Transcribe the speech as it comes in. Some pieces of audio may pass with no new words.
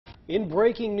In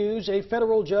breaking news, a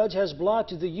federal judge has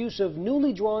blocked the use of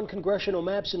newly drawn congressional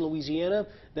maps in Louisiana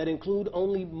that include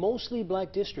only mostly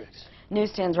black districts.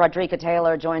 News 10's Rodrika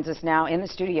Taylor joins us now in the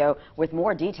studio with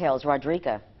more details.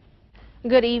 Rodrika.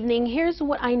 Good evening. Here's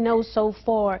what I know so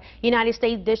far. United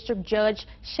States District Judge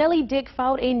Shelley Dick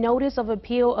filed a notice of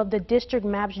appeal of the district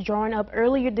maps drawn up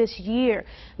earlier this year.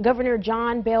 Governor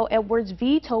John Bel Edwards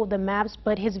vetoed the maps,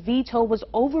 but his veto was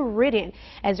overridden.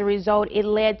 As a result, it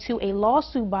led to a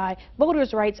lawsuit by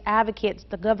voters' rights advocates.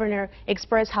 The governor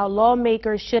expressed how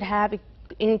lawmakers should have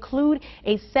include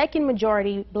a second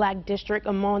majority black district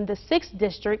among the 6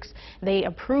 districts they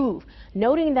approve,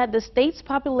 noting that the state's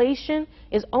population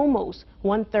is almost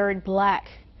 1/3 black.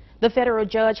 The federal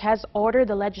judge has ordered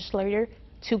the legislature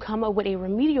to come up with a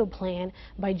remedial plan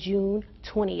by June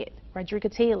 20th. Rodrika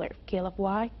Taylor,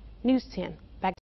 KLFY News 10.